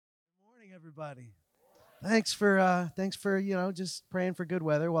Everybody. Thanks for just praying for good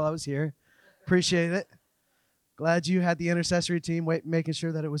weather while I was here. Appreciate it. Glad you had the intercessory team making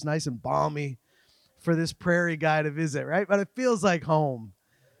sure that it was nice and balmy for this prairie guy to visit, right? But it feels like home.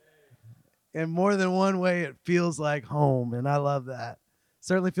 In more than one way, it feels like home, and I love that.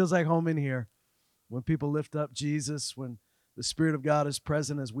 Certainly feels like home in here when people lift up Jesus, when the Spirit of God is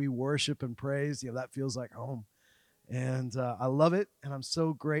present as we worship and praise. That feels like home. And I love it, and I'm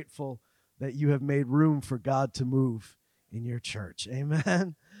so grateful that you have made room for God to move in your church.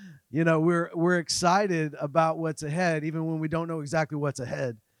 Amen. We're excited about what's ahead, even when we don't know exactly what's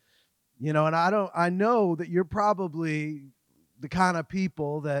ahead. And I know that you're probably the kind of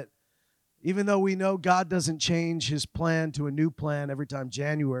people that, even though we know God doesn't change his plan to a new plan every time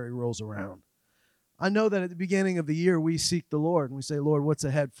January rolls around, I know that at the beginning of the year we seek the Lord and we say, Lord, what's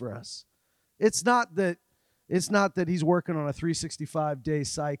ahead for us? It's not that he's working on a 365-day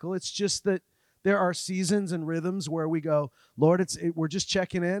cycle. It's just that there are seasons and rhythms where we go, Lord, we're just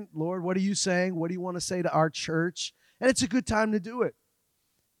checking in. Lord, what are you saying? What do you want to say to our church? And it's a good time to do it.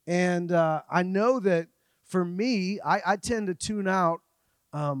 And I know that for me, I tend to tune out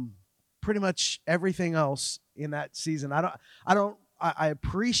pretty much everything else in that season. I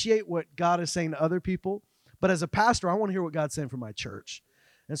appreciate what God is saying to other people, but as a pastor, I want to hear what God's saying for my church.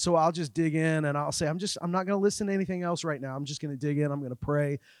 And so I'll just dig in and I'll say, I'm not going to listen to anything else right now. I'm just going to dig in. I'm going to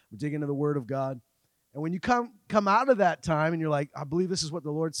pray, dig into the Word of God. And when you come out of that time and you're like, I believe this is what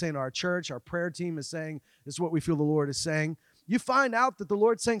the Lord's saying to our church, our prayer team is saying, this is what we feel the Lord is saying, you find out that the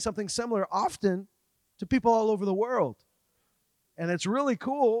Lord's saying something similar often to people all over the world. And it's really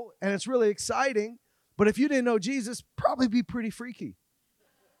cool and it's really exciting. But if you didn't know Jesus, probably be pretty freaky.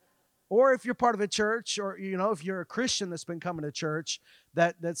 Or if you're part of a church, or if you're a Christian that's been coming to church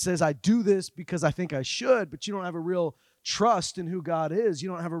that says, I do this because I think I should, but you don't have a real trust in who God is, you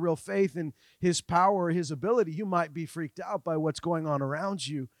don't have a real faith in his power or his ability, you might be freaked out by what's going on around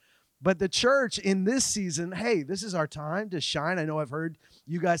you. But the church in this season, hey, this is our time to shine. I know I've heard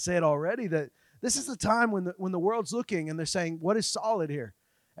you guys say it already, that this is the time when the world's looking and they're saying, what is solid here?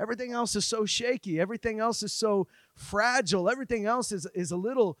 Everything else is so shaky. Everything else is so fragile. Everything else is a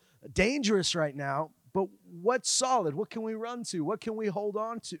little dangerous right now. But what's solid? What can we run to? What can we hold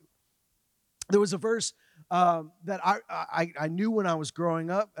on to? There was a verse that I knew when I was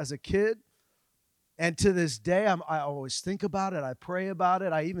growing up as a kid. And to this day, I always think about it. I pray about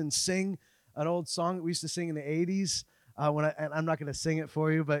it. I even sing an old song that we used to sing in the 80s. And I'm not going to sing it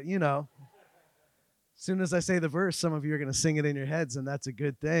for you, but as soon as I say the verse, some of you are going to sing it in your heads, and that's a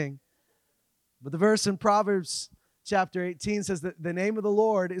good thing. But the verse in Proverbs chapter 18 says that the name of the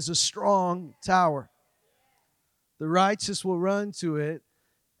Lord is a strong tower. The righteous will run to it,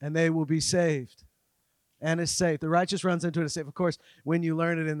 and they will be saved. And is safe. The righteous runs into it and is safe. Of course, when you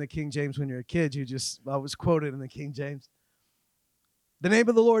learn it in the King James when you're a kid, I was quoted in the King James. The name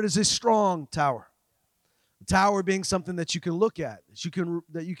of the Lord is a strong tower. The tower being something that you can look at,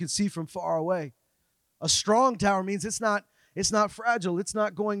 that you can see from far away. A strong tower means it's not fragile. It's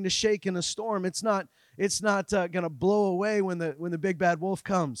not going to shake in a storm. It's not going to blow away when the big bad wolf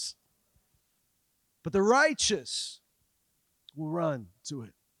comes. But the righteous will run to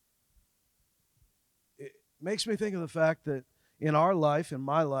it. It makes me think of the fact that in our life, in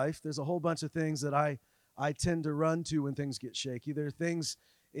my life, there's a whole bunch of things that I tend to run to when things get shaky. There are things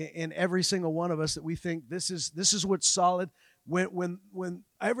in every single one of us that we think this is what's solid. When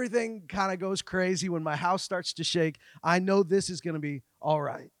everything kind of goes crazy, when my house starts to shake, I know this is going to be all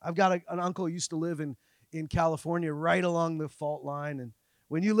right. I've got an uncle who used to live in California right along the fault line. And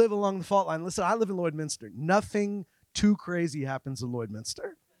when you live along the fault line, listen, I live in Lloydminster. Nothing too crazy happens in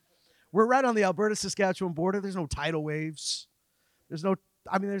Lloydminster. We're right on the Alberta-Saskatchewan border. There's no tidal waves. There's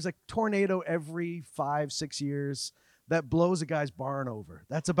a tornado every 5-6 years that blows a guy's barn over.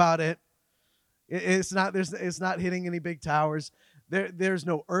 That's about it. It's not hitting any big towers. There's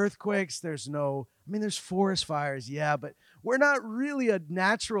no earthquakes. There's forest fires, yeah, but we're not really a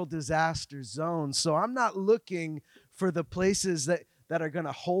natural disaster zone. So I'm not looking for the places that are going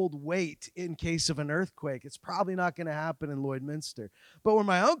to hold weight in case of an earthquake. It's probably not going to happen in Lloydminster. But where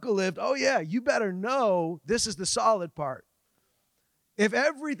my uncle lived, oh yeah, you better know this is the solid part. If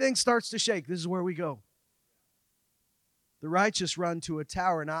everything starts to shake, this is where we go. The righteous run to a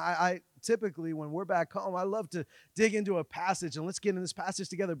tower. Now, I typically, when we're back home, I love to dig into a passage, and let's get into this passage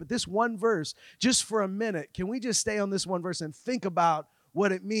together. But this one verse, just for a minute, can we just stay on this one verse and think about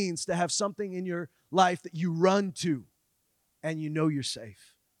what it means to have something in your life that you run to and you know you're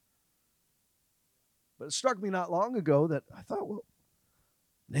safe? But it struck me not long ago that I thought, well,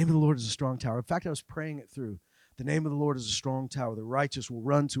 the name of the Lord is a strong tower. In fact, I was praying it through. The name of the Lord is a strong tower. The righteous will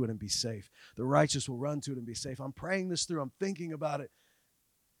run to it and be safe. The righteous will run to it and be safe. I'm praying this through. I'm thinking about it.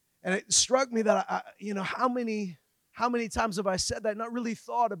 And it struck me that, how many times have I said that, not really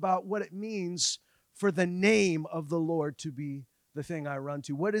thought about what it means for the name of the Lord to be the thing I run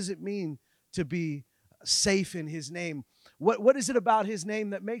to? What does it mean to be safe in his name? What is it about his name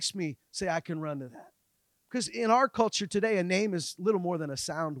that makes me say I can run to that? Because in our culture today, a name is little more than a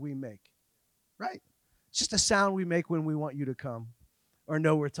sound we make, right? It's just a sound we make when we want you to come or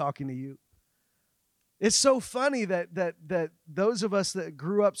know we're talking to you. It's so funny that those of us that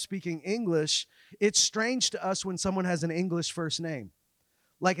grew up speaking English, it's strange to us when someone has an English first name,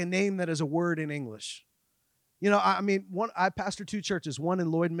 like a name that is a word in English. I pastor two churches, one in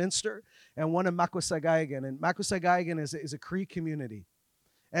Lloydminster and one in Makwasagayagan. And Makwasagayagan is a Cree community.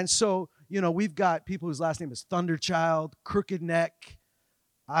 And so, we've got people whose last name is Thunderchild, Crooked Neck.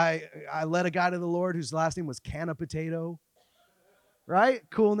 I led a guy to the Lord whose last name was Canna Potato. Right?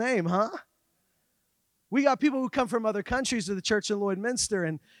 Cool name, huh? We got people who come from other countries to the church in Lloydminster,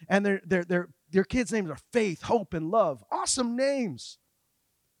 and their kids' names are Faith, Hope, and Love. Awesome names.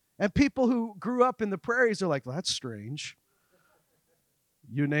 And people who grew up in the prairies are like, well, that's strange.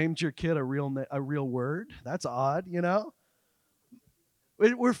 You named your kid a real word? That's odd,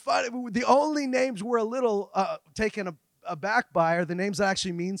 We're fun. The only names we're a little taken aback by are the names that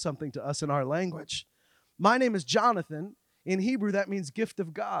actually mean something to us in our language. My name is Jonathan. In Hebrew, that means gift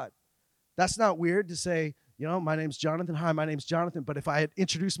of God. That's not weird to say, my name's Jonathan. Hi, my name's Jonathan. But if I had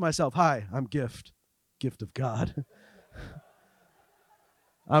introduced myself, hi, I'm gift of God.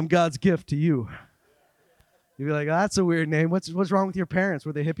 I'm God's gift to you. You'd be like, oh, that's a weird name. What's wrong with your parents?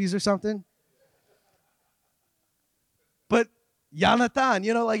 Were they hippies or something? But Jonathan,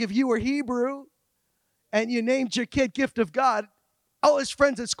 like if you were Hebrew and you named your kid Gift of God, all his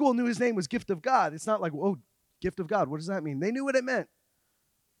friends at school knew his name was Gift of God. It's not like, oh, Gift of God. What does that mean? They knew what it meant.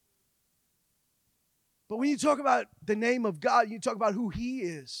 But when you talk about the name of God, you talk about who he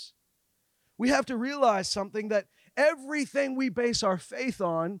is. We have to realize something, that everything we base our faith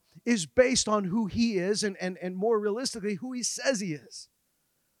on is based on who he is and more realistically, who he says he is.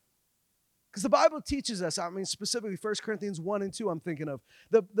 Because the Bible teaches us, specifically 1 Corinthians 1 and 2 I'm thinking of.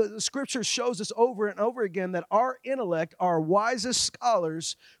 The scripture shows us over and over again that our intellect, our wisest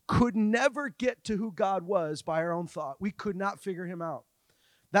scholars, could never get to who God was by our own thought. We could not figure him out.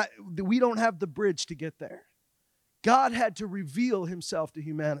 That we don't have the bridge to get there. God had to reveal himself to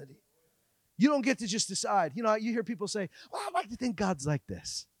humanity. You don't get to just decide. You hear people say, well, I like to think God's like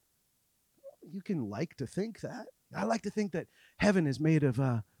this. You can like to think that. I like to think that heaven is made of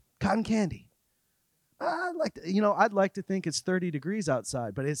cotton candy. I'd like to think it's 30 degrees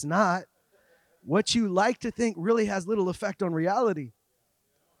outside, but it's not. What you like to think really has little effect on reality.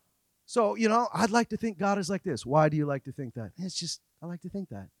 So, I'd like to think God is like this. Why do you like to think that? It's just, I like to think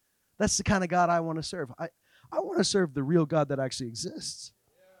that. That's the kind of God I want to serve. I want to serve the real God that actually exists.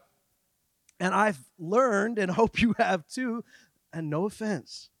 And I've learned, and hope you have too, and no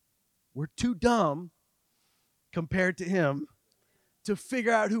offense, we're too dumb compared to him to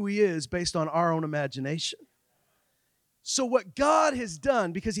figure out who he is based on our own imagination. So what God has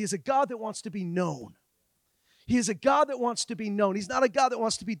done, because he is a God that wants to be known. He is a God that wants to be known. He's not a God that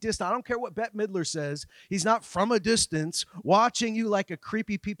wants to be distant. I don't care what Bette Midler says. He's not from a distance watching you like a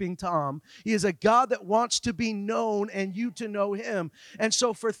creepy peeping Tom. He is a God that wants to be known and you to know him. And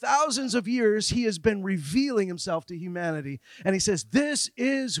so for thousands of years, he has been revealing himself to humanity. And he says, this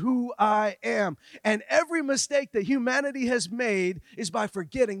is who I am. And every mistake that humanity has made is by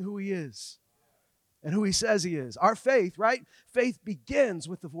forgetting who he is and who he says he is. Our faith, right? Faith begins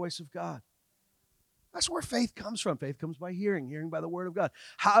with the voice of God. That's where faith comes from. Faith comes by hearing by the word of God.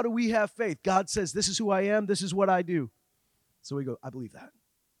 How do we have faith? God says, this is who I am, this is what I do. So we go, I believe that.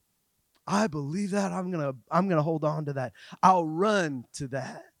 I believe that. I'm gonna hold on to that. I'll run to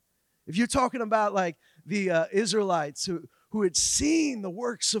that. If you're talking about like the Israelites who had seen the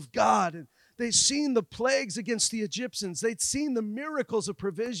works of God, and they'd seen the plagues against the Egyptians. They'd seen the miracles of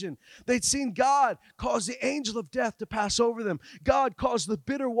provision. They'd seen God cause the angel of death to pass over them. God caused the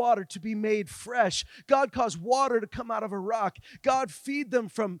bitter water to be made fresh. God caused water to come out of a rock. God feed them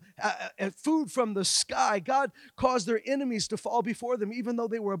from food from the sky. God caused their enemies to fall before them, even though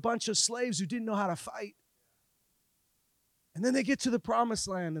they were a bunch of slaves who didn't know how to fight. And then they get to the promised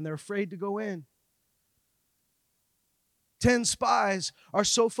land and they're afraid to go in. 10 spies are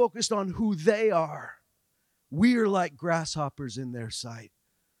so focused on who they are. We're like grasshoppers in their sight.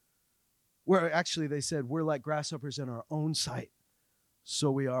 Actually, they said, we're like grasshoppers in our own sight. So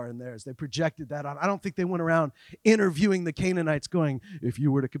we are in theirs. They projected that on. I don't think they went around interviewing the Canaanites going, if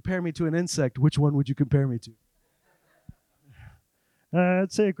you were to compare me to an insect, which one would you compare me to?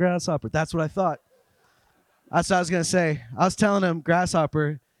 I'd say a grasshopper. That's what I thought. That's what I was going to say. I was telling him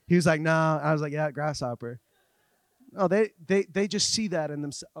grasshopper. He was like, nah. I was like, yeah, grasshopper. No, they just see that in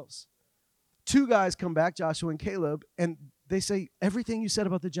themselves. Two guys come back, Joshua and Caleb, and they say, everything you said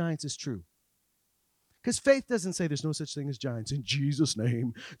about the giants is true. Because faith doesn't say there's no such thing as giants. In Jesus'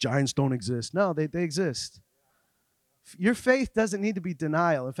 name, giants don't exist. No, they exist. Your faith doesn't need to be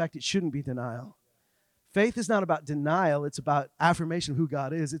denial. In fact, it shouldn't be denial. Faith is not about denial. It's about affirmation of who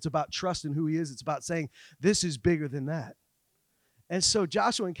God is. It's about trust in who he is. It's about saying, this is bigger than that. And so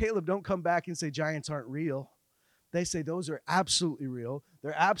Joshua and Caleb don't come back and say giants aren't real. They say those are absolutely real.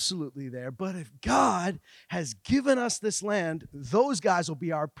 They're absolutely there. But if God has given us this land, those guys will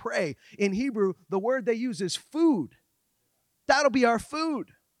be our prey. In Hebrew, the word they use is food. That'll be our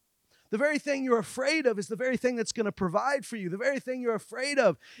food. The very thing you're afraid of is the very thing that's going to provide for you. The very thing you're afraid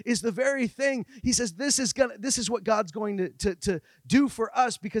of is the very thing. He says this is what God's going to do for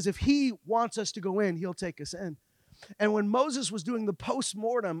us, because if he wants us to go in, he'll take us in. And when Moses was doing the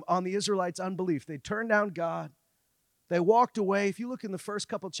post-mortem on the Israelites' unbelief, they turned down God. They walked away. If you look in the first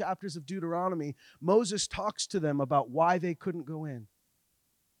couple chapters of Deuteronomy, Moses talks to them about why they couldn't go in.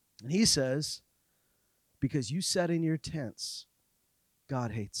 And he says, because you sat in your tents,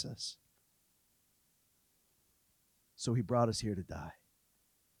 God hates us. So he brought us here to die.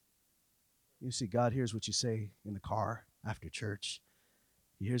 You see, God hears what you say in the car after church.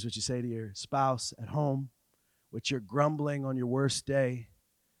 He hears what you say to your spouse at home, what you're grumbling on your worst day.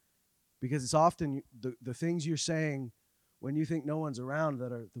 Because it's often the things you're saying when you think no one's around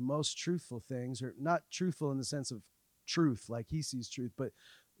that are the most truthful things, or not truthful in the sense of truth, like he sees truth, but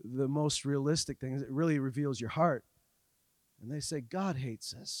the most realistic things. It really reveals your heart. And they say, God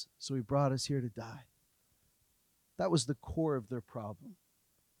hates us, so he brought us here to die. That was the core of their problem.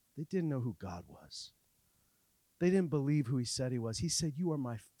 They didn't know who God was. They didn't believe who he said he was. He said, you are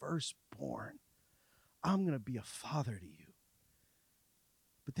my firstborn. I'm going to be a father to you.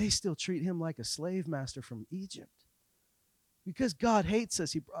 But they still treat him like a slave master from Egypt. Because God hates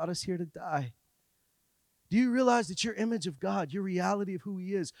us, he brought us here to die. Do you realize that your image of God, your reality of who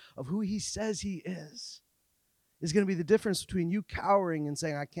he is, of who he says he is going to be the difference between you cowering and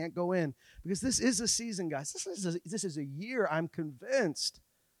saying, I can't go in? Because this is a season, guys. This is a year, I'm convinced,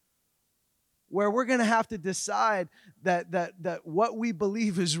 where we're going to have to decide that what we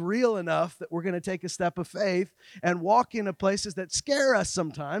believe is real enough that we're going to take a step of faith and walk into places that scare us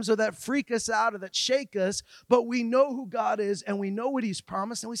sometimes, or that freak us out, or that shake us, but we know who God is and we know what he's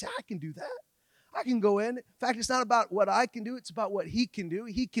promised, and we say, I can do that. I can go in. In fact, it's not about what I can do, it's about what he can do.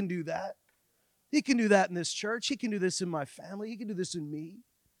 He can do that. He can do that in this church. He can do this in my family. He can do this in me.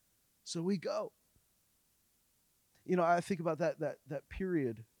 So we go. You know, I think about that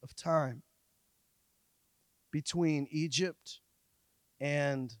period of time between Egypt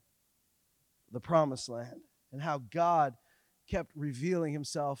and the Promised Land, and how God kept revealing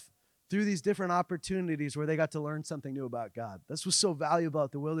himself through these different opportunities where they got to learn something new about God. This was so valuable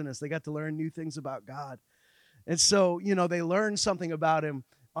at the wilderness. They got to learn new things about God. And so, you know, they learned something about him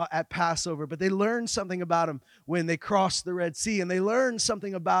at Passover, but they learned something about him when they crossed the Red Sea, and they learned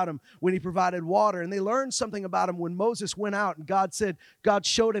something about him when he provided water, and they learned something about him when Moses went out and God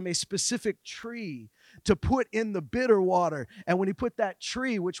showed him a specific tree to put in the bitter water. And when he put that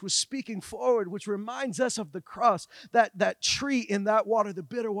tree, which was speaking forward, which reminds us of the cross, that tree in that water, the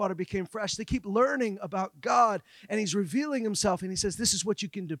bitter water, became fresh. They keep learning about God, and he's revealing himself, and he says, this is what you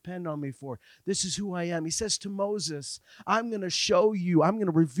can depend on me for. This is who I am. He says to Moses, I'm going to show you, I'm going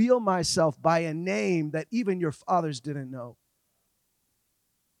to reveal myself by a name that even your fathers didn't know.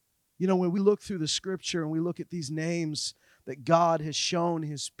 You know, when we look through the scripture and we look at these names that God has shown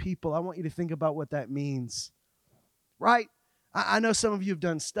his people, I want you to think about what that means, right? I know some of you have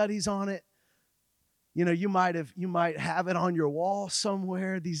done studies on it. You know, you might have it on your wall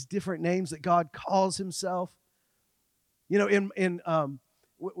somewhere, these different names that God calls himself. You know,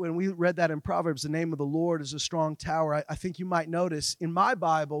 when we read that in Proverbs, the name of the Lord is a strong tower. I think you might notice in my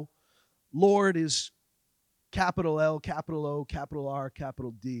Bible, Lord is capital L, capital O, capital R,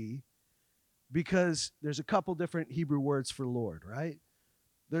 capital D, because there's a couple different Hebrew words for Lord, right?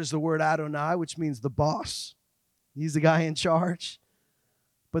 There's the word Adonai, which means the boss. He's the guy in charge.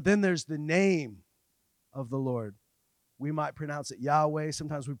 But then there's the name of the Lord. We might pronounce it Yahweh.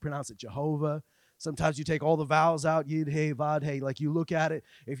 Sometimes we pronounce it Jehovah. Sometimes you take all the vowels out, Yid, Hey, Vad, Hey. Like you look at it.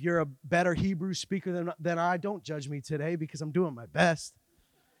 If you're a better Hebrew speaker than I, don't judge me today because I'm doing my best.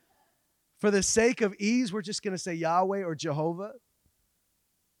 For the sake of ease, we're just going to say Yahweh or Jehovah.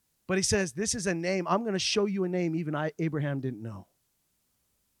 But he says, this is a name. I'm going to show you a name even Abraham didn't know.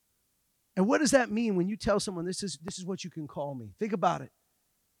 And what does that mean when you tell someone this is what you can call me? Think about it.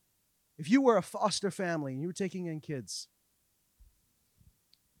 If you were a foster family and you were taking in kids,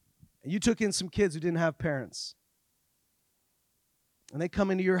 and you took in some kids who didn't have parents, and they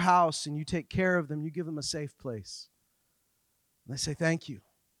come into your house and you take care of them, you give them a safe place. And they say, thank you,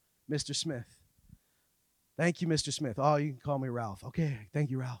 Mr. Smith. Thank you, Mr. Smith. Oh, you can call me Ralph. Okay,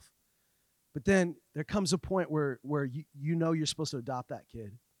 thank you, Ralph. But then there comes a point where you know you're supposed to adopt that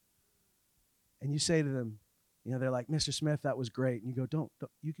kid. And you say to them, they're like, Mr. Smith, that was great. And you go, don't,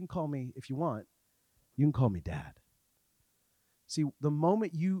 you can call me, if you want, you can call me Dad. See, the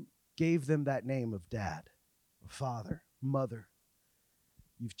moment you gave them that name of Dad, father, mother,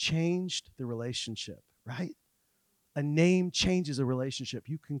 you've changed the relationship, right? A name changes a relationship.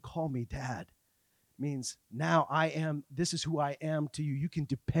 You can call me Dad. Means now this is who I am to you. You can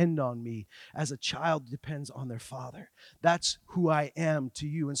depend on me as a child depends on their father. That's who I am to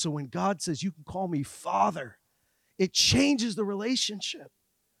you. And so when God says you can call me Father, it changes the relationship.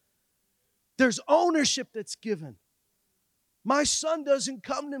 There's ownership that's given. My son doesn't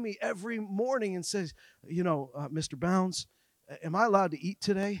come to me every morning and says, Mr. Bounds, am I allowed to eat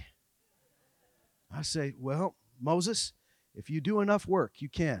today? I say, well, Moses, if you do enough work, you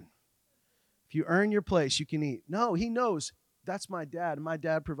can. If you earn your place, you can eat. No, he knows that's my dad. My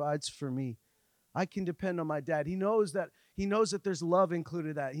dad provides for me. I can depend on my dad. He knows that there's love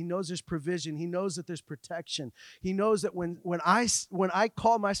included in that. He knows there's provision. He knows that there's protection. He knows that when I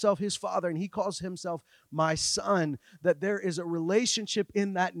call myself his father and he calls himself my son, that there is a relationship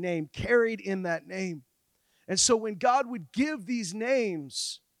in that name, carried in that name. And so when God would give these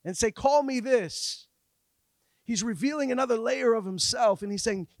names and say, call me this, he's revealing another layer of himself, and he's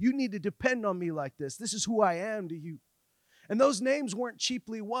saying, you need to depend on me like this. This is who I am to you. And those names weren't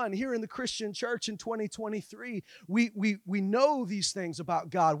cheaply won. Here in the Christian church in 2023, we know these things about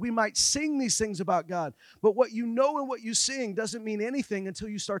God. We might sing these things about God, but what you know and what you sing doesn't mean anything until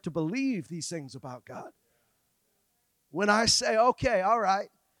you start to believe these things about God. When I say, okay, all right,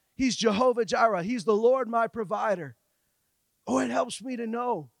 he's Jehovah Jireh, he's the Lord my provider. Oh, it helps me to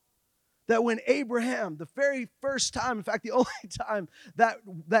know that when Abraham, the very first time, in fact, the only time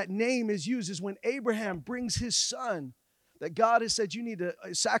that name is used is when Abraham brings his son, that God has said, you need to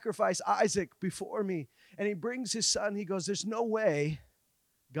sacrifice Isaac before me. And he brings his son. He goes, there's no way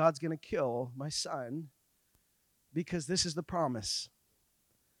God's going to kill my son because this is the promise.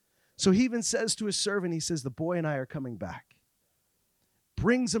 So he even says to his servant, he says, the boy and I are coming back.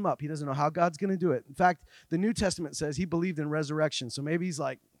 Brings him up. He doesn't know how God's going to do it. In fact, the New Testament says he believed in resurrection. So maybe he's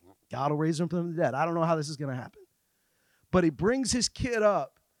like, God will raise him from the dead. I don't know how this is going to happen. But he brings his kid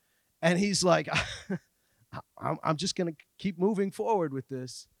up, and he's like, I'm just going to keep moving forward with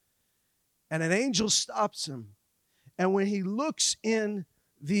this. And an angel stops him. And when he looks in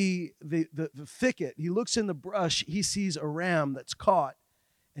the thicket, he looks in the brush, he sees a ram that's caught.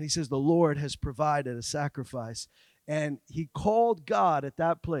 And he says, the Lord has provided a sacrifice. And he called God at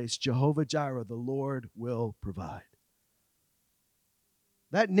that place, Jehovah Jireh, the Lord will provide.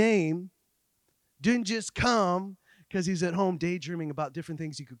 That name didn't just come because he's at home daydreaming about different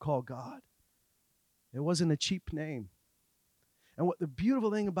things he could call God. It wasn't a cheap name. And what the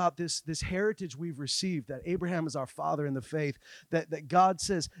beautiful thing about this heritage we've received, that Abraham is our father in the faith, that God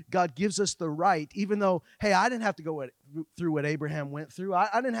says, God gives us the right, even though, hey, I didn't have to go through what Abraham went through. I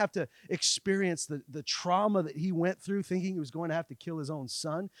didn't have to experience the trauma that he went through thinking he was going to have to kill his own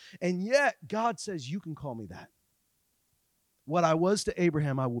son. And yet, God says, you can call me that. What I was to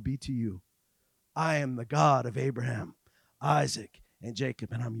Abraham, I will be to you. I am the God of Abraham, Isaac, and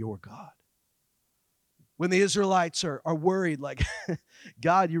Jacob, and I'm your God. When the Israelites are worried, like,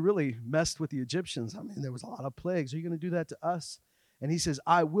 God, you really messed with the Egyptians. I mean, there was a lot of plagues. Are you going to do that to us? And he says,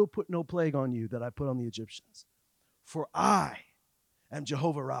 I will put no plague on you that I put on the Egyptians. For I am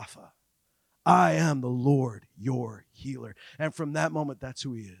Jehovah Rapha. I am the Lord, your healer. And from that moment, that's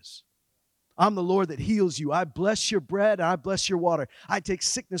who he is. I'm the Lord that heals you. I bless your bread and I bless your water. I take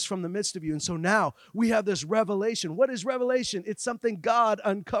sickness from the midst of you. And so now we have this revelation. What is revelation? It's something God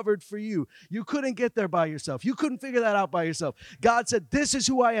uncovered for you. You couldn't get there by yourself. You couldn't figure that out by yourself. God said, this is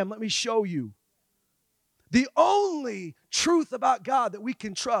who I am. Let me show you. The only truth about God that we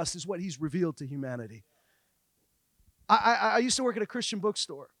can trust is what he's revealed to humanity. I used to work at a Christian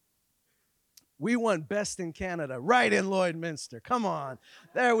bookstore. We won Best in Canada, right in Lloydminster. Come on.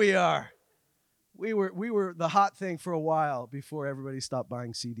 There we are. We were the hot thing for a while before everybody stopped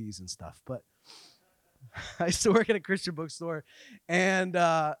buying CDs and stuff. But I used to work at a Christian bookstore. And,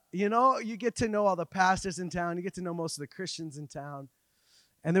 you get to know all the pastors in town. You get to know most of the Christians in town.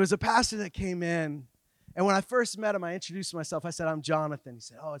 And there was a pastor that came in. And when I first met him, I introduced myself. I said, I'm Jonathan. He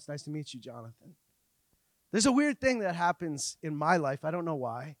said, oh, it's nice to meet you, Jonathan. There's a weird thing that happens in my life. I don't know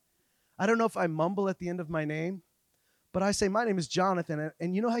why. I don't know if I mumble at the end of my name, but I say, my name is Jonathan.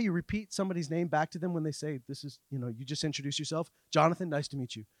 And you know how you repeat somebody's name back to them when they say, this is, you just introduce yourself? Jonathan, nice to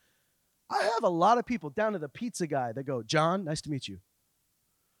meet you. I have a lot of people, down to the pizza guy, that go, John, nice to meet you.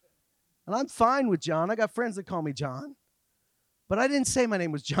 And I'm fine with John. I got friends that call me John. But I didn't say my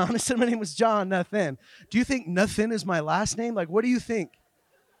name was John. I said my name was John Nathan. Do you think Nathan is my last name? Like, what do you think?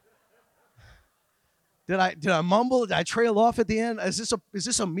 Did I mumble? Did I trail off at the end? Is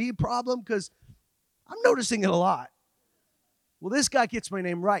this a me problem? Because I'm noticing it a lot. Well, this guy gets my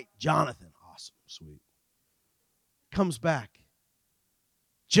name right. Jonathan. Awesome. Sweet. Comes back.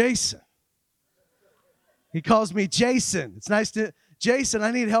 Jason. He calls me Jason. It's nice to... Jason,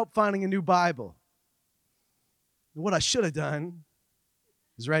 I need help finding a new Bible. What I should have done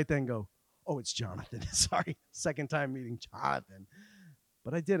is right then go, oh, it's Jonathan. Sorry, second time meeting Jonathan.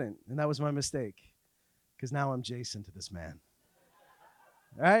 But I didn't, and that was my mistake, because now I'm Jason to this man.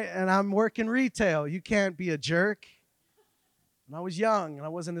 All right, and I'm working retail. You can't be a jerk. And I was young, and I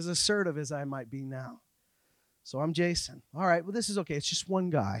wasn't as assertive as I might be now. So I'm Jason. All right, well, this is okay. It's just one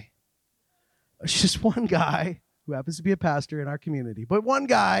guy. It's just one guy who happens to be a pastor in our community. But one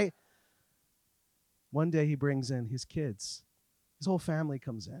guy... One day he brings in his kids. His whole family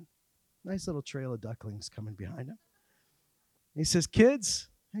comes in. Nice little trail of ducklings coming behind him. He says, kids,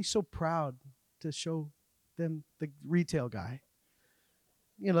 and he's so proud to show them the retail guy.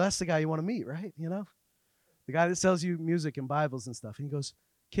 That's the guy you want to meet, right? The guy that sells you music and Bibles and stuff. And he goes,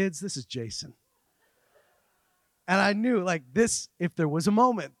 kids, this is Jason. And I knew, this, if there was a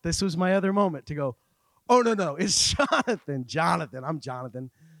moment, this was my other moment to go, oh, no, it's Jonathan. Jonathan, I'm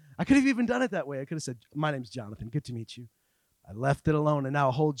Jonathan. I could have even done it that way. I could have said, my name's Jonathan. Good to meet you. I left it alone, and now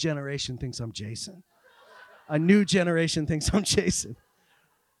a whole generation thinks I'm Jason. A new generation thinks I'm Jason.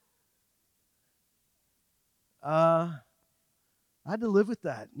 I had to live with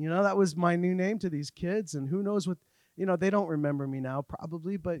that. That was my new name to these kids, and who knows what, they don't remember me now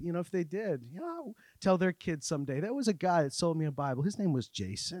probably, but, if they did, I'll tell their kids someday, there was a guy that sold me a Bible. His name was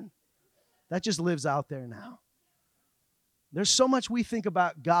Jason. That just lives out there now. There's so much we think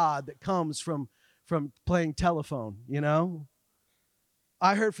about God that comes from playing telephone,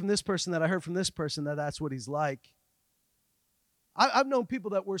 I heard from this person that I heard from this person that that's what he's like. I've known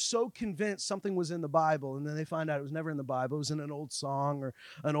people that were so convinced something was in the Bible, and then they find out it was never in the Bible. It was in an old song or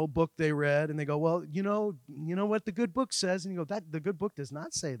an old book they read, and they go, well, you know what the good book says? And you go, the good book does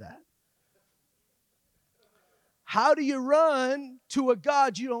not say that. How do you run to a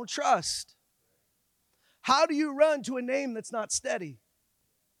God you don't trust? How do you run to a name that's not steady?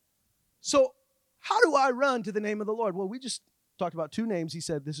 So how do I run to the name of the Lord? Well, we just talked about two names. He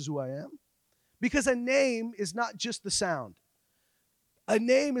said, this is who I am. Because a name is not just the sound. A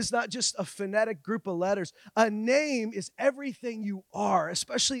name is not just a phonetic group of letters. A name is everything you are,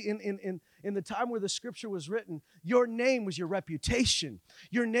 especially in the time where the scripture was written. Your name was your reputation.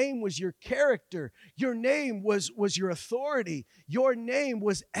 Your name was your character. Your name was your authority. Your name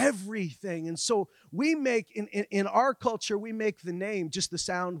was everything. And so we make, in our culture, we make the name just the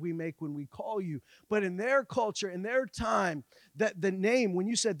sound we make when we call you. But in their culture, in their time, that the name, when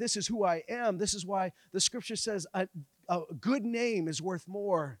you said, this is who I am, this is why the scripture says, a good name is worth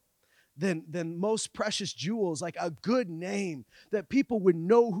more than most precious jewels. Like a good name that people would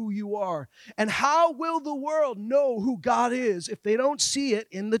know who you are. And how will the world know who God is if they don't see it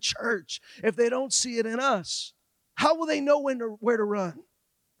in the church, if they don't see it in us? How will they know where to run?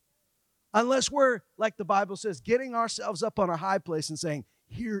 Unless we're, like the Bible says, getting ourselves up on a high place and saying,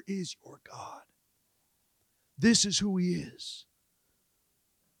 here is your God. This is who he is.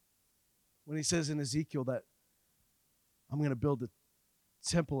 When he says in Ezekiel that I'm going to build a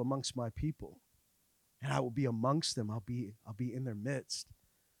temple amongst my people, and I will be amongst them. I'll be in their midst.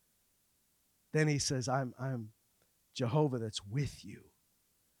 Then he says, I'm Jehovah that's with you.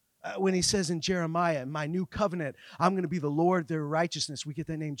 When he says in Jeremiah, my new covenant, I'm going to be the Lord, their righteousness. We get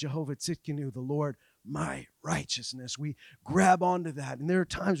that name Jehovah Tzidkenu, the Lord, my righteousness. We grab onto that. And there are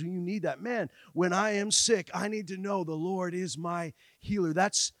times when you need that. Man, when I am sick, I need to know the Lord is my healer.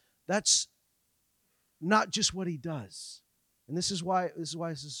 That's not just what he does. And this is why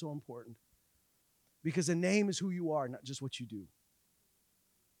this is so important. Because a name is who you are, not just what you do.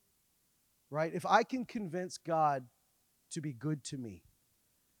 Right? If I can convince God to be good to me,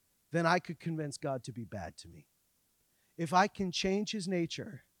 then I could convince God to be bad to me. If I can change his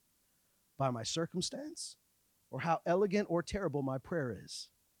nature by my circumstance or how elegant or terrible my prayer is.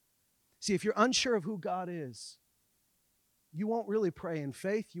 See, if you're unsure of who God is, you won't really pray in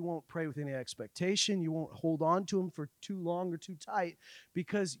faith. You won't pray with any expectation. You won't hold on to him for too long or too tight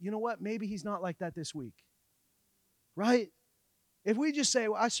because you know what? Maybe he's not like that this week, right? If we just say,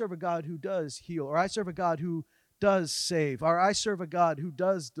 well, I serve a God who does heal, or I serve a God who does save, or I serve a God who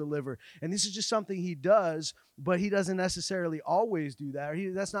does deliver, and this is just something he does, but he doesn't necessarily always do that.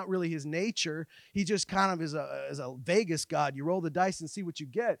 That's not really his nature. He just kind of is a Vegas God. You roll the dice and see what you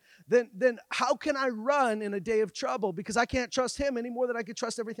get. Then how can I run in a day of trouble? Because I can't trust him any more than I could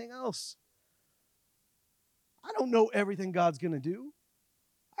trust everything else. I don't know everything God's going to do.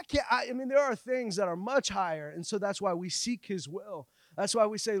 I mean, there are things that are much higher, and so that's why we seek his will. That's why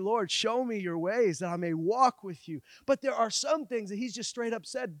we say, Lord, show me your ways that I may walk with you. But there are some things that he's just straight up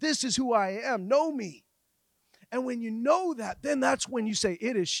said, this is who I am, know me. And when you know that, then that's when you say,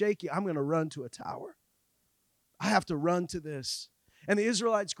 it is shaky, I'm going to run to a tower. I have to run to this. And the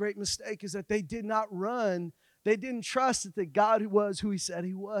Israelites' great mistake is that they did not run. They didn't trust that the God who was who he said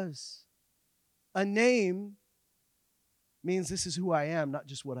he was. A name means this is who I am, not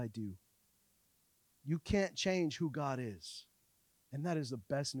just what I do. You can't change who God is. And that is the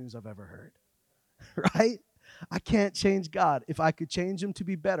best news I've ever heard. Right? I can't change God. If I could change him to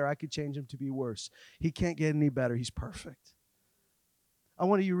be better, I could change him to be worse. He can't get any better. He's perfect. I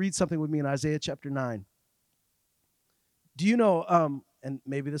want you to read something with me in Isaiah chapter 9. Do you know, and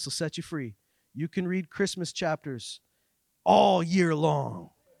maybe this will set you free, you can read Christmas chapters all year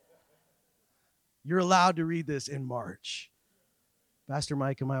long. You're allowed to read this in March. Pastor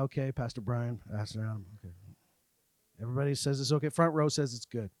Mike, am I okay? Pastor Brian, Pastor Adam, okay. Everybody says it's okay. Front row says it's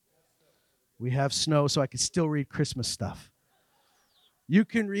good. We have snow, so I can still read Christmas stuff. You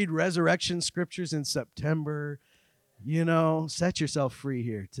can read resurrection scriptures in September. You know, set yourself free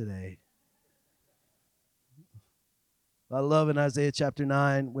here today. I love in Isaiah chapter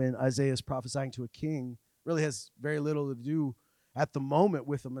 9 when Isaiah is prophesying to a king. Really has very little to do at the moment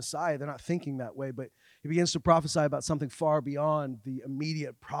with the Messiah. They're not thinking that way, but he begins to prophesy about something far beyond the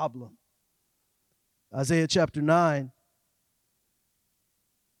immediate problem. Isaiah chapter 9,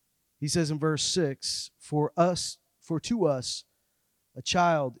 he says in verse 6, for to us a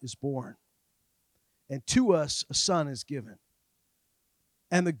child is born, and to us a son is given.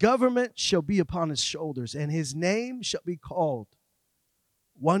 And the government shall be upon his shoulders, and his name shall be called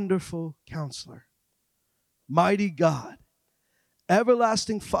Wonderful Counselor, Mighty God,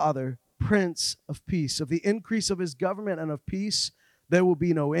 Everlasting Father, Prince of Peace. Of the increase of his government and of peace, there will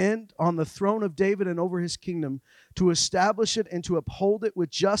be no end on the throne of David and over his kingdom, to establish it and to uphold it with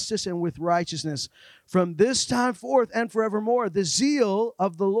justice and with righteousness from this time forth and forevermore. The zeal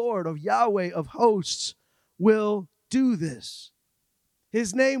of the Lord, of Yahweh of hosts, will do this.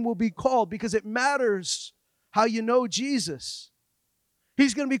 His name will be called, because it matters how you know Jesus.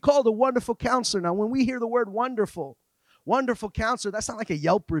 He's going to be called a Wonderful Counselor. Now, when we hear the word wonderful counselor, that's not like a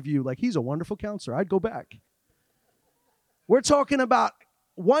Yelp review, like he's a wonderful counselor. I'd go back. We're talking about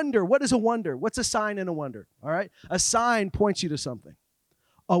wonder. What is a wonder? What's a sign in a wonder? All right? A sign points you to something.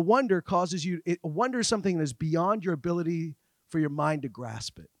 A wonder causes you, a wonder is something that is beyond your ability for your mind to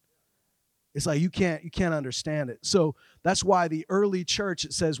grasp it. It's like you can't understand it. So that's why the early church,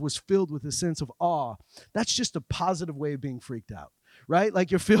 it says, was filled with a sense of awe. That's just a positive way of being freaked out, right?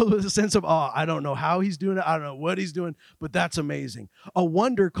 Like you're filled with a sense of awe. I don't know how he's doing it. I don't know what he's doing, but that's amazing. A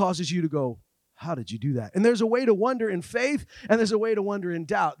wonder causes you to go, how did you do that? And there's a way to wonder in faith, and there's a way to wonder in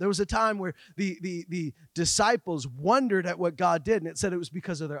doubt. There was a time where the disciples wondered at what God did, and it said it was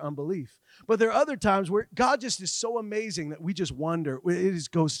because of their unbelief. But there are other times where God just is so amazing that we just wonder. It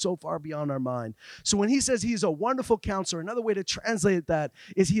just goes so far beyond our mind. So when he says he's a wonderful counselor, another way to translate that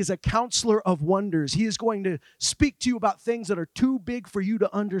is he is a counselor of wonders. He is going to speak to you about things that are too big for you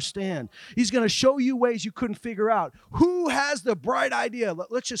to understand. He's going to show you ways you couldn't figure out. Who has the bright idea?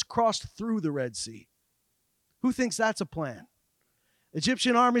 Let's just cross through the Red Sea. Who thinks that's a plan?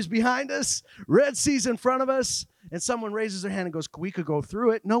 Egyptian armies behind us, Red Sea's in front of us, and someone raises their hand and goes, we could go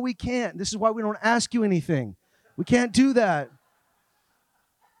through it. No, we can't. This is why we don't ask you anything. We can't do that.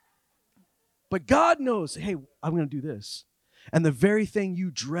 But God knows, hey, I'm going to do this. And the very thing you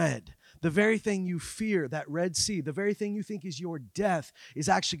dread, the very thing you fear, that Red Sea, the very thing you think is your death is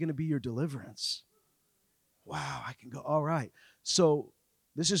actually going to be your deliverance. Wow, I can go, all right. So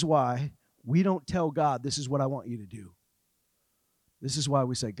this is why we don't tell God, this is what I want you to do. This is why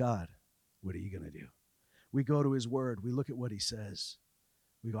we say, God, what are you going to do? We go to his word. We look at what he says.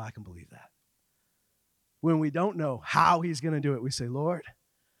 We go, I can believe that. When we don't know how he's going to do it, we say, Lord,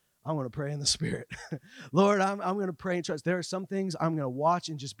 I'm going to pray in the Spirit. Lord, I'm going to pray and trust. There are some things I'm going to watch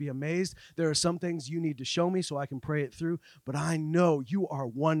and just be amazed. There are some things you need to show me so I can pray it through. But I know you are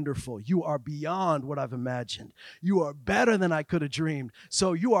wonderful. You are beyond what I've imagined. You are better than I could have dreamed.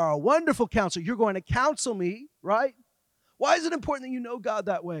 So you are a wonderful counselor. You're going to counsel me, right? Why is it important that you know God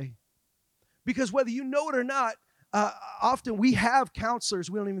that way? Because whether you know it or not, often we have counselors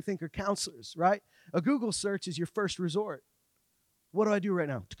we don't even think are counselors, right? A Google search is your first resort. What do I do right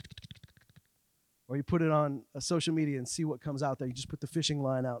now? Or you put it on a social media and see what comes out there. You just put the fishing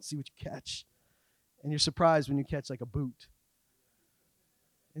line out, see what you catch. And you're surprised when you catch like a boot.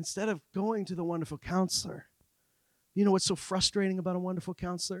 Instead of going to the wonderful counselor, you know what's so frustrating about a wonderful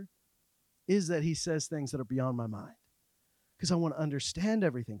counselor? Is that he says things that are beyond my mind. Because I want to understand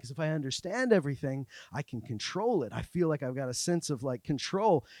everything. Because if I understand everything, I can control it. I feel like I've got a sense of like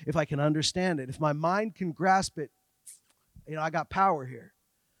control if I can understand it. If my mind can grasp it, I got power here.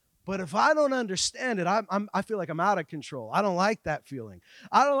 But if I don't understand it, I feel like I'm out of control. I don't like that feeling.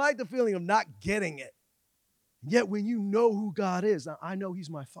 I don't like the feeling of not getting it. Yet when you know who God is, now I know he's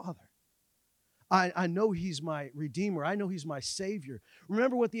my Father. I know he's my Redeemer. I know he's my Savior.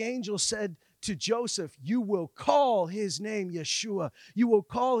 Remember what the angel said to Joseph, you will call his name Yeshua. You will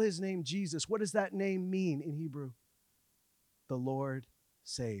call his name Jesus. What does that name mean in Hebrew? The Lord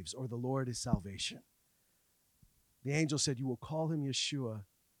saves, or the Lord is salvation. The angel said, you will call him Yeshua,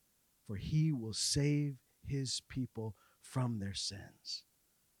 for he will save his people from their sins.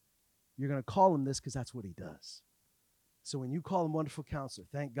 You're going to call him this because that's what he does. So when you call him Wonderful Counselor,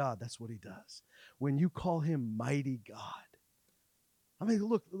 thank God that's what he does. When you call him Mighty God, I mean,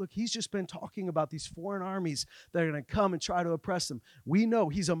 look, he's just been talking about these foreign armies that are going to come and try to oppress him. We know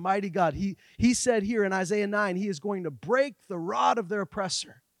he's a mighty God. He said here in Isaiah 9, he is going to break the rod of their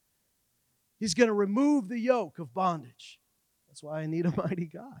oppressor. He's going to remove the yoke of bondage. That's why I need a mighty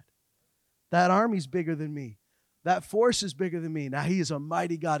God. That army's bigger than me. That force is bigger than me. Now he is a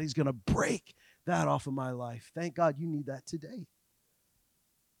mighty God. He's going to break that off of my life. Thank God you need that today.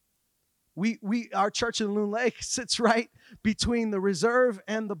 Our church in Loon Lake sits right between the reserve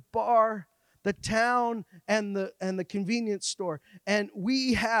and the bar, the town and the convenience store. And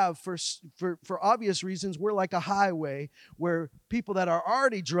we have, for obvious reasons, we're like a highway where people that are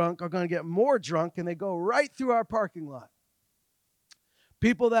already drunk are going to get more drunk, and they go right through our parking lot.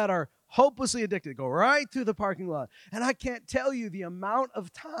 People that are hopelessly addicted go right through the parking lot. And I can't tell you the amount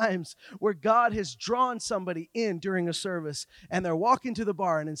of times where God has drawn somebody in during a service, and they're walking to the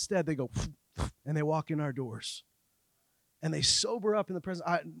bar, and instead they go and they walk in our doors. And they sober up in the presence.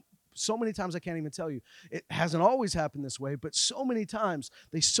 So many times I can't even tell you. It hasn't always happened this way, but so many times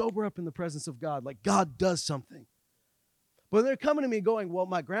they sober up in the presence of God, like God does something. But they're coming to me going, well,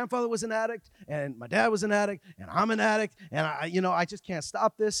 my grandfather was an addict, and my dad was an addict, and I'm an addict, and I just can't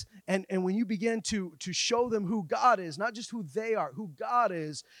stop this. And when you begin to show them who God is, not just who they are, who God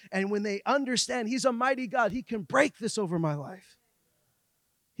is, and when they understand he's a mighty God, he can break this over my life.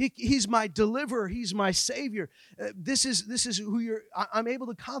 He's my deliverer. He's my Savior. This is who I'm able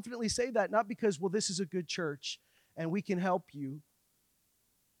to confidently say that, not because, well, this is a good church, and we can help you,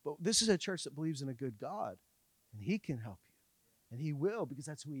 but this is a church that believes in a good God, and he can help you. And he will, because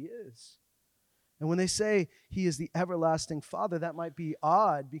that's who he is. And when they say he is the everlasting Father, that might be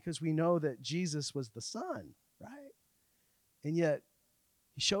odd because we know that Jesus was the Son, right? And yet,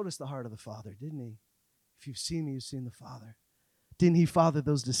 he showed us the heart of the Father, didn't he? If you've seen me, you've seen the Father. Didn't he father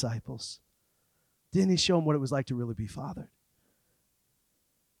those disciples? Didn't he show them what it was like to really be fathered?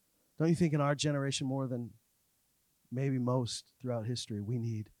 Don't you think in our generation, more than maybe most throughout history, we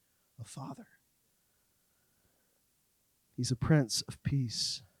need a father? He's a Prince of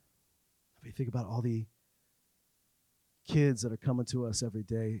Peace. If you think about all the kids that are coming to us every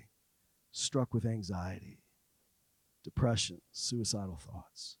day, struck with anxiety, depression, suicidal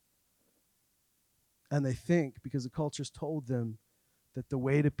thoughts. And they think, because the culture's told them, that the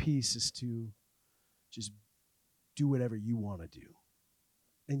way to peace is to just do whatever you want to do.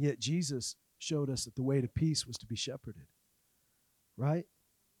 And yet Jesus showed us that the way to peace was to be shepherded, right?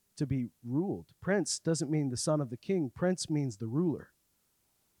 To be ruled. Prince doesn't mean the son of the king. Prince means the ruler.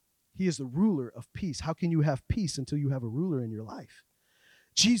 He is the ruler of peace. How can you have peace until you have a ruler in your life?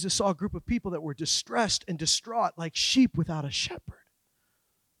 Jesus saw a group of people that were distressed and distraught like sheep without a shepherd.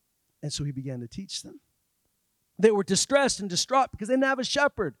 And so he began to teach them. They were distressed and distraught because they didn't have a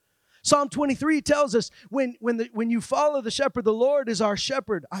shepherd. Psalm 23 tells us, when you follow the shepherd, the Lord is our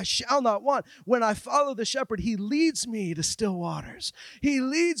shepherd, I shall not want. When I follow the shepherd, he leads me to still waters. He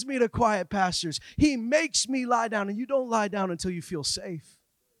leads me to quiet pastures. He makes me lie down, and you don't lie down until you feel safe.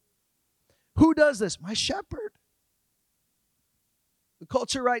 Who does this? My shepherd. The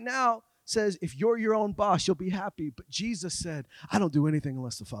culture right now says if you're your own boss, you'll be happy. But Jesus said, I don't do anything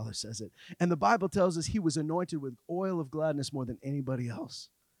unless the Father says it. And the Bible tells us he was anointed with oil of gladness more than anybody else.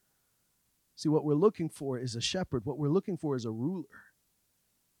 See, what we're looking for is a shepherd. What we're looking for is a ruler.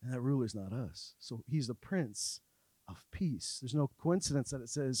 And that ruler's not us. So he's the Prince of Peace. There's no coincidence that it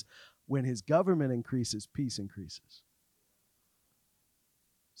says when his government increases, peace increases.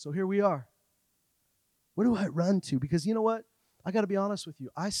 So here we are. Where do I run to? Because you know what? I got to be honest with you.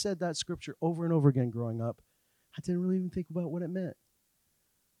 I said that scripture over and over again growing up. I didn't really even think about what it meant.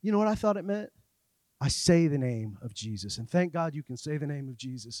 You know what I thought it meant? I say the name of Jesus. And thank God you can say the name of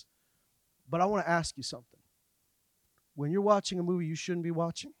Jesus. But I want to ask you something. When you're watching a movie you shouldn't be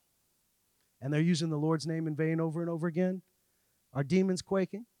watching, and they're using the Lord's name in vain over and over again, are demons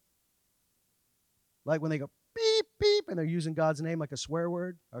quaking? Like when they go beep, beep, and they're using God's name like a swear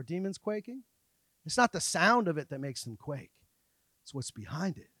word, are demons quaking? It's not the sound of it that makes them quake. It's what's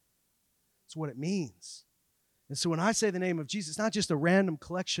behind it. It's what it means. And so when I say the name of Jesus, it's not just a random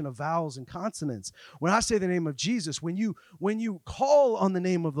collection of vowels and consonants. When I say the name of Jesus, when you call on the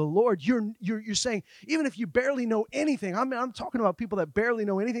name of the Lord, you're saying, even if you barely know anything, I'm talking about people that barely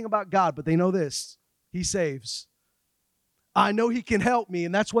know anything about God, but they know this: He saves. I know He can help me,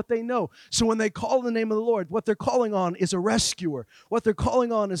 and that's what they know. So when they call the name of the Lord, what they're calling on is a rescuer. What they're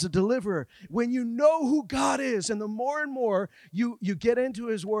calling on is a deliverer. When you know who God is, and the more and more you get into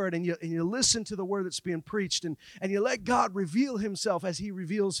His Word, and you listen to the Word that's being preached, and you let God reveal Himself as He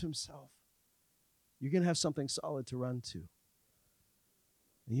reveals Himself, you're going to have something solid to run to.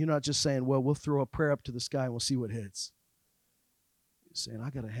 And you're not just saying, well, we'll throw a prayer up to the sky and we'll see what hits. You're saying,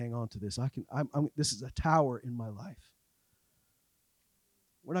 I got to hang on to this. This is a tower in my life.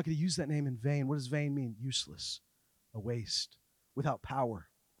 We're not going to use that name in vain. What does vain mean? Useless, a waste, without power.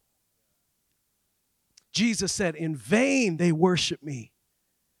 Jesus said, in vain they worship me,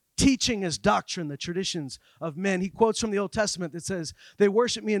 teaching as doctrine the traditions of men. He quotes from the Old Testament that says, they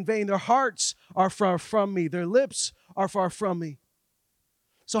worship me in vain. Their hearts are far from me. Their lips are far from me.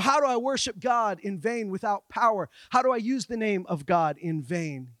 So how do I worship God in vain without power? How do I use the name of God in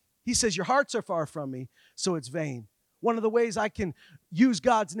vain? He says, your hearts are far from me, so it's vain. One of the ways I can use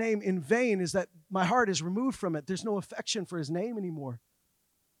God's name in vain is that my heart is removed from it. There's no affection for His name anymore.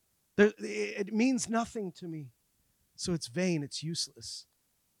 It means nothing to me. So it's vain. It's useless.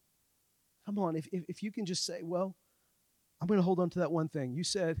 Come on, if you can just say, well, I'm going to hold on to that one thing. You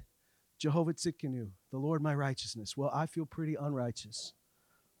said, Jehovah Tzidkenu, the Lord my righteousness. Well, I feel pretty unrighteous.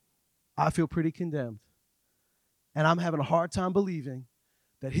 I feel pretty condemned. And I'm having a hard time believing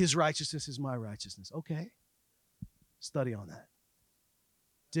that His righteousness is my righteousness. Okay. Study on that.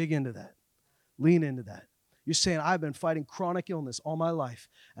 Dig into that. Lean into that. You're saying, I've been fighting chronic illness all my life,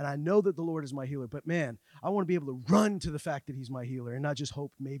 and I know that the Lord is my healer, but man, I want to be able to run to the fact that He's my healer and not just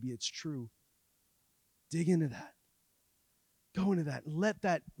hope maybe it's true. Dig into that. Go into that. Let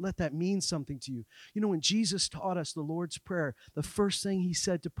that mean something to you. You know, when Jesus taught us the Lord's Prayer, the first thing He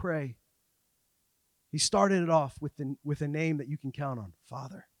said to pray, He started it off with a name that you can count on.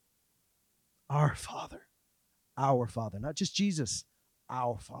 Father. Our Father. Our Father, not just Jesus,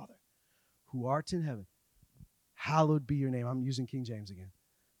 our Father, who art in heaven, hallowed be your name. I'm using King James again.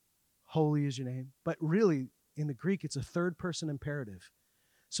 Holy is your name. But really, in the Greek, it's a third person imperative.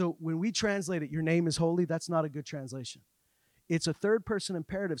 So when we translate it, your name is holy, that's not a good translation. It's a third person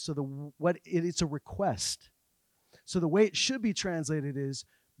imperative, so it's a request. So the way it should be translated is,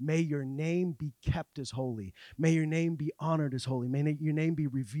 may your name be kept as holy. May your name be honored as holy. May your name be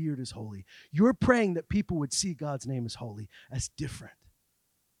revered as holy. You're praying that people would see God's name as holy, as different.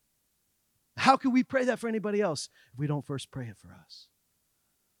 How can we pray that for anybody else if we don't first pray it for us?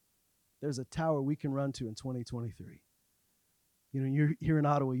 There's a tower we can run to in 2023. You know, you're here in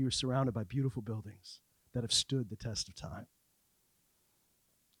Ottawa, you're surrounded by beautiful buildings that have stood the test of time.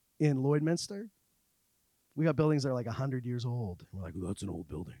 In Lloydminster, we got buildings that are like 100 years old. We're like, oh, that's an old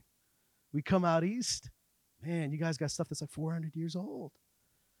building. We come out east, man, you guys got stuff that's like 400 years old.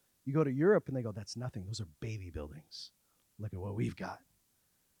 You go to Europe and they go, that's nothing. Those are baby buildings. Look at what we've got.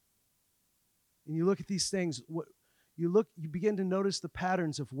 And you look at these things, you begin to notice the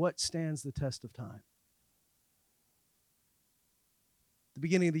patterns of what stands the test of time. At the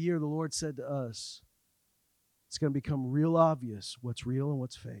beginning of the year, the Lord said to us, it's going to become real obvious what's real and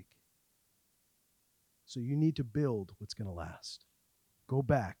what's fake. So you need to build what's going to last. Go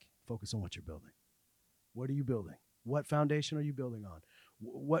back, focus on what you're building. What are you building? What foundation are you building on?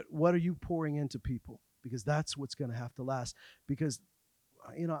 What are you pouring into people? Because that's what's going to have to last. Because,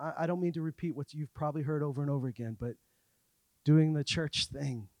 you know, I don't mean to repeat what you've probably heard over and over again, but doing the church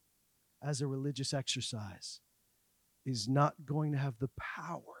thing as a religious exercise is not going to have the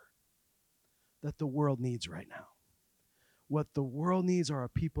power that the world needs right now. What the world needs are a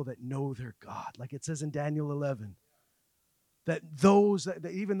people that know their God. Like it says in Daniel 11, that those that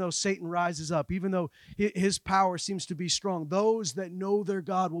even though Satan rises up, even though his power seems to be strong, those that know their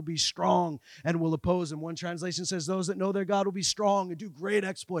God will be strong and will oppose him. One translation says those that know their God will be strong and do great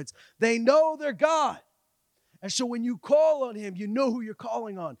exploits. They know their God. And so when you call on him, you know who you're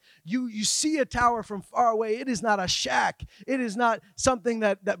calling on. You see a tower from far away. It is not a shack. It is not something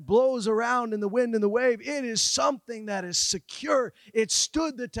that blows around in the wind and the wave. It is something that is secure. It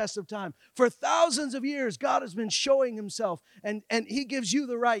stood the test of time. For thousands of years, God has been showing himself. And he gives you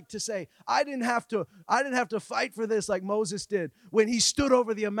the right to say, I didn't have to fight for this like Moses did when he stood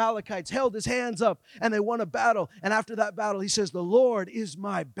over the Amalekites, held his hands up, and they won a battle. And after that battle, he says, the Lord is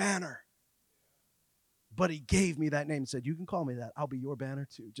my banner. But he gave me that name and said, you can call me that. I'll be your banner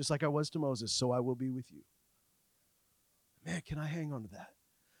too. Just like I was to Moses, so I will be with you. Man, can I hang on to that?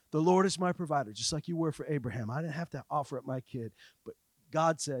 The Lord is my provider, just like you were for Abraham. I didn't have to offer up my kid, but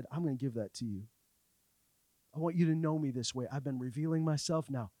God said, I'm going to give that to you. I want you to know me this way. I've been revealing myself.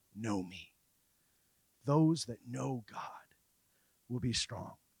 Now, know me. Those that know God will be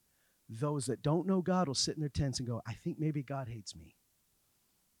strong. Those that don't know God will sit in their tents and go, I think maybe God hates me.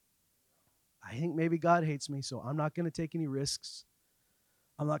 I think maybe God hates me, so I'm not going to take any risks.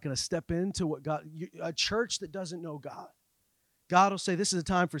 I'm not going to step into what God, a church that doesn't know God. God will say, this is a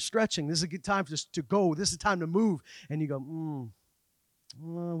time for stretching. This is a good time to go. This is a time to move. And you go,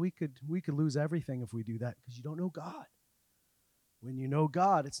 well, we could lose everything if we do that because you don't know God. When you know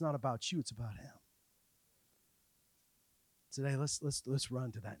God, it's not about you, it's about him. Today, let's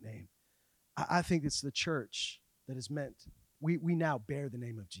run to that name. I think it's the church that is meant. We now bear the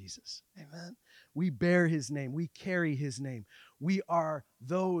name of Jesus. Amen. We bear his name. We carry his name. We are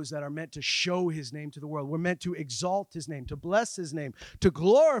those that are meant to show his name to the world. We're meant to exalt his name, to bless his name, to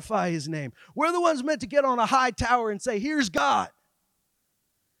glorify his name. We're the ones meant to get on a high tower and say, here's God.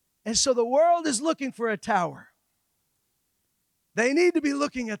 And so the world is looking for a tower. They need to be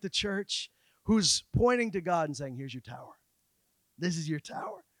looking at the church who's pointing to God and saying, here's your tower. This is your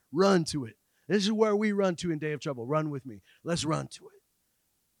tower. Run to it. This is where we run to in day of trouble. Run with me. Let's run to it.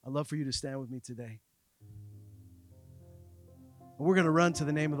 I'd love for you to stand with me today. We're going to run to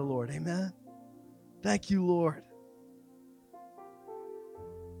the name of the Lord. Amen. Thank you, Lord.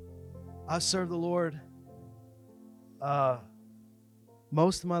 I've served the Lord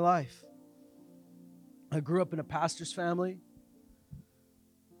most of my life. I grew up in a pastor's family.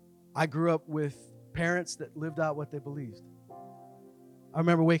 I grew up with parents that lived out what they believed. I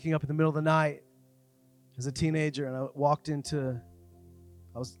remember waking up in the middle of the night as a teenager, and I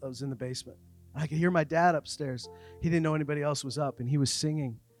was in the basement. I could hear my dad upstairs. He didn't know anybody else was up, and he was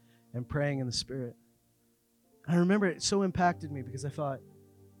singing and praying in the Spirit. I remember it so impacted me because I thought,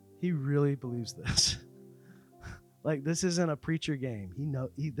 he really believes this. Like, this isn't a preacher game.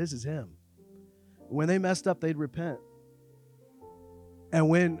 This is him. When they messed up, they'd repent. And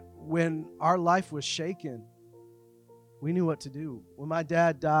when our life was shaken, we knew what to do. When my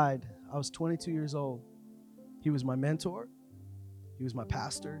dad died, I was 22 years old. He was my mentor. He was my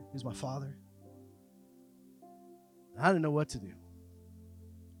pastor. He was my father. I didn't know what to do.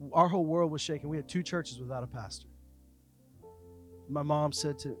 Our whole world was shaken. We had 2 churches without a pastor. My mom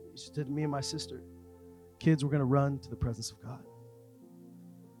said to me and my sister, kids, we're going to run to the presence of God.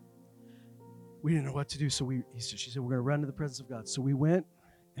 We didn't know what to do, so she said, we're going to run to the presence of God. So we went.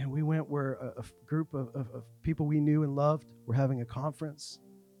 And we went where a group of people we knew and loved were having a conference.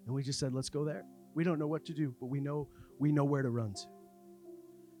 And we just said, let's go there. We don't know what to do, but we know where to run to.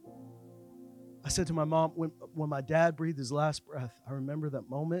 I said to my mom, when my dad breathed his last breath, I remember that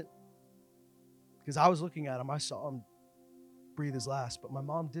moment. Because I was looking at him. I saw him breathe his last. But my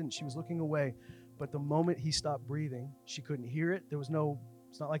mom didn't. She was looking away. But the moment he stopped breathing, she couldn't hear it. It's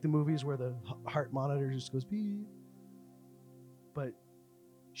not like the movies where the heart monitor just goes beep. But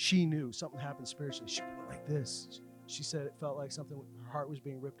she knew something happened spiritually. She went like this. She said it felt like something, her heart was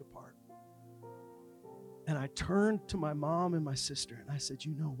being ripped apart. And I turned to my mom and my sister and I said,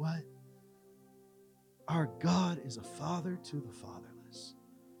 you know what? Our God is a father to the fatherless.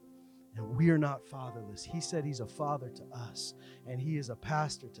 And we are not fatherless. He said he's a father to us. And he is a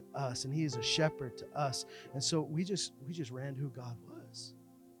pastor to us. And he is a shepherd to us. And so we just ran to who God was.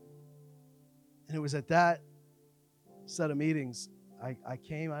 And it was at that set of meetings I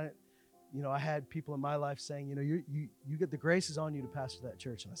came. I had people in my life saying, you get the grace is on you to pastor that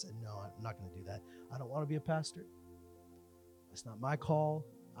church. And I said, no, I'm not going to do that. I don't want to be a pastor. That's not my call.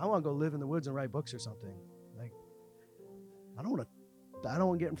 I want to go live in the woods and write books or something. Like, I don't want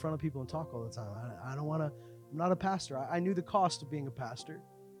to get in front of people and talk all the time. I don't want to I'm not a pastor. I knew the cost of being a pastor.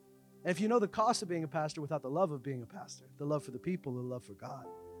 And if you know the cost of being a pastor without the love of being a pastor, the love for the people, the love for God,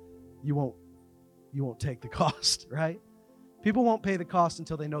 you won't take the cost, right? People won't pay the cost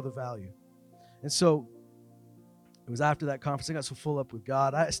until they know the value. And so it was after that conference, I got so full up with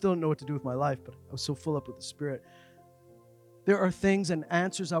God. I still didn't know what to do with my life, but I was so full up with the Spirit. There are things and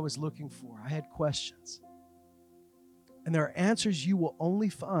answers I was looking for. I had questions. And there are answers you will only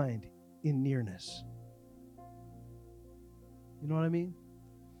find in nearness. You know what I mean?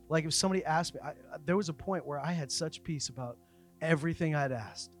 Like if somebody asked me, there was a point where I had such peace about everything I'd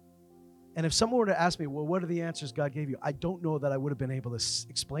asked. And if someone were to ask me, well, what are the answers God gave you? I don't know that I would have been able to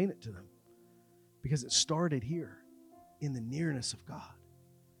explain it to them, because it started here in the nearness of God.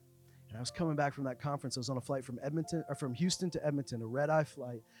 And I was coming back from that conference. I was on a flight from Houston to Edmonton, a red-eye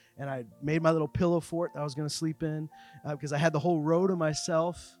flight. And I made my little pillow fort that I was going to sleep in because I had the whole row to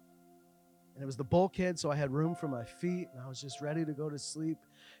myself. And it was the bulkhead, so I had room for my feet. And I was just ready to go to sleep.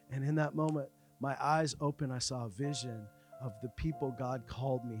 And in that moment, my eyes opened. I saw a vision of the people God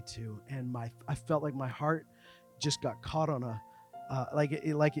called me to. And I felt like my heart just got caught on like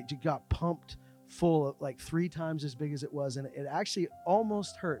it got pumped full of like 3 times as big as it was. And it actually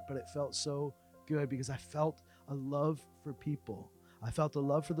almost hurt, but it felt so good because I felt a love for people. I felt a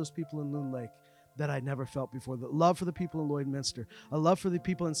love for those people in Loon Lake that I'd never felt before. The love for the people in Lloydminster, a love for the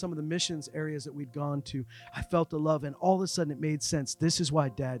people in some of the missions areas that we'd gone to. I felt a love, and all of a sudden it made sense. This is why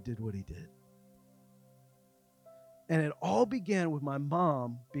Dad did what he did. And it all began with my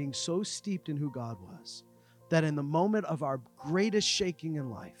mom being so steeped in who God was that in the moment of our greatest shaking in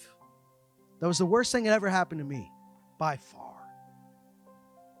life, that was the worst thing that ever happened to me, by far.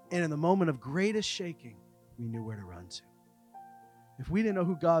 And in the moment of greatest shaking, we knew where to run to. If we didn't know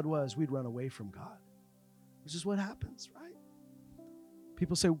who God was, we'd run away from God, which is what happens, right?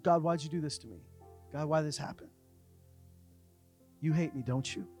 People say, God, why'd you do this to me? God, why did this happen? You hate me,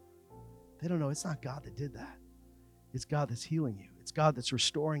 don't you? They don't know it's not God that did that. It's God that's healing you. It's God that's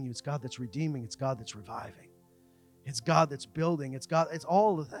restoring you. It's God that's redeeming. It's God that's reviving. It's God that's building. It's God. It's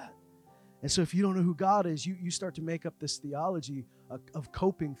all of that. And so if you don't know who God is, you start to make up this theology of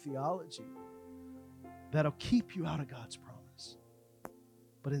coping theology that'll keep you out of God's promise.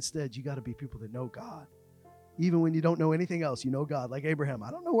 But instead, you got to be people that know God. Even when you don't know anything else, you know God. Like Abraham, I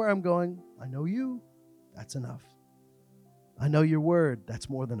don't know where I'm going. I know you. That's enough. I know your word. That's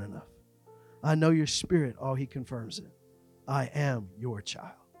more than enough. I know your Spirit. Oh, he confirms it. I am your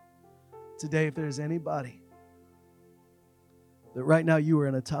child. Today, if there's anybody that right now you are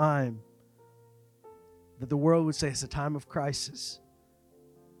in a time that the world would say it's a time of crisis,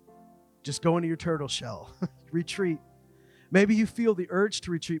 just go into your turtle shell. Retreat. Maybe you feel the urge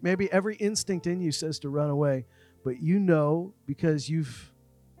to retreat. Maybe every instinct in you says to run away. But you know, because you've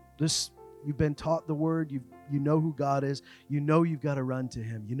been taught the word, you know who God is, you know you've got to run to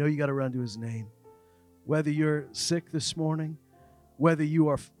him. You know you got to run to his name. Whether you're sick this morning, whether you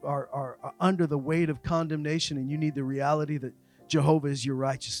are under the weight of condemnation and you need the reality that Jehovah is your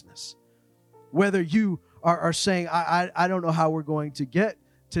righteousness. Whether you are saying, I don't know how we're going to get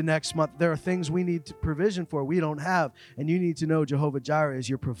to next month. There are things we need provision for we don't have, and you need to know Jehovah Jireh is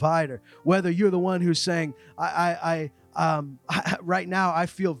your provider. Whether you're the one who's saying, right now I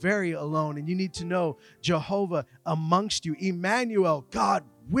feel very alone, and you need to know Jehovah amongst you, Emmanuel, God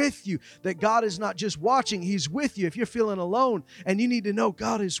with you, that God is not just watching, he's with you. If you're feeling alone and you need to know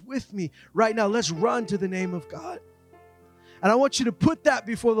God is with me right now, let's run to the name of God. And I want you to put that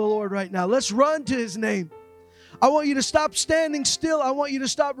before the Lord right now. Let's run to his name. I want you to stop standing still. I want you to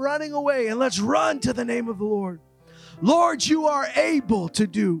stop running away, and let's run to the name of the Lord. Lord, you are able to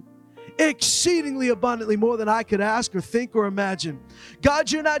do exceedingly abundantly more than I could ask or think or imagine. God,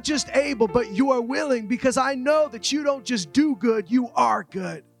 you're not just able, but you are willing, because I know that you don't just do good, you are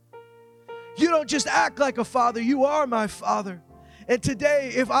good. You don't just act like a father, you are my Father. And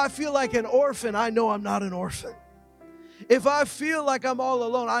today, if I feel like an orphan, I know I'm not an orphan. If I feel like I'm all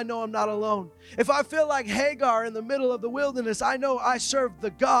alone, I know I'm not alone. If I feel like Hagar in the middle of the wilderness, I know I serve the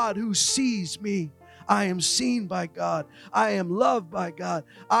God who sees me. I am seen by God. I am loved by God.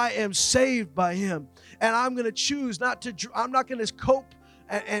 I am saved by him. And I'm going to choose I'm not going to cope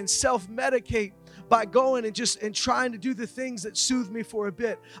and self-medicate by going and trying to do the things that soothe me for a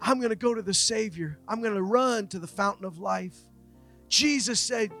bit. I'm going to go to the Savior. I'm going to run to the fountain of life. Jesus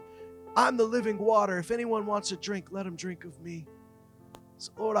said, I'm the living water. If anyone wants a drink, let him drink of me.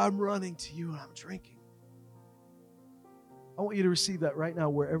 So, Lord, I'm running to you and I'm drinking. I want you to receive that right now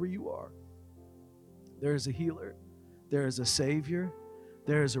wherever you are. There is a healer. There is a Savior.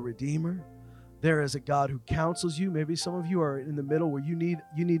 There is a Redeemer. There is a God who counsels you. Maybe some of you are in the middle where you need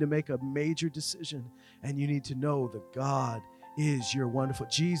to make a major decision, and you need to know that God is your wonderful,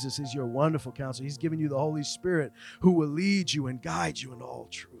 Jesus is your wonderful counselor. He's given you the Holy Spirit who will lead you and guide you into all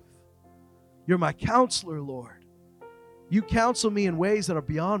truth. You're my counselor, Lord. You counsel me in ways that are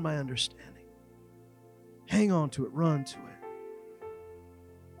beyond my understanding. Hang on to it. Run to it.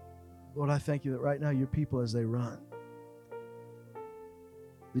 Lord, I thank you that right now your people, as they run,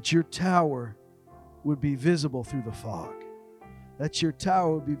 that your tower would be visible through the fog, that your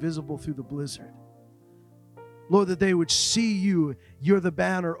tower would be visible through the blizzard. Lord, that they would see you. You're the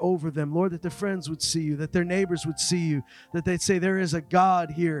banner over them. Lord, that their friends would see you, that their neighbors would see you, that they'd say, there is a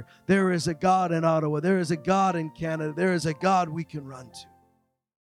God here. There is a God in Ottawa. There is a God in Canada. There is a God we can run to.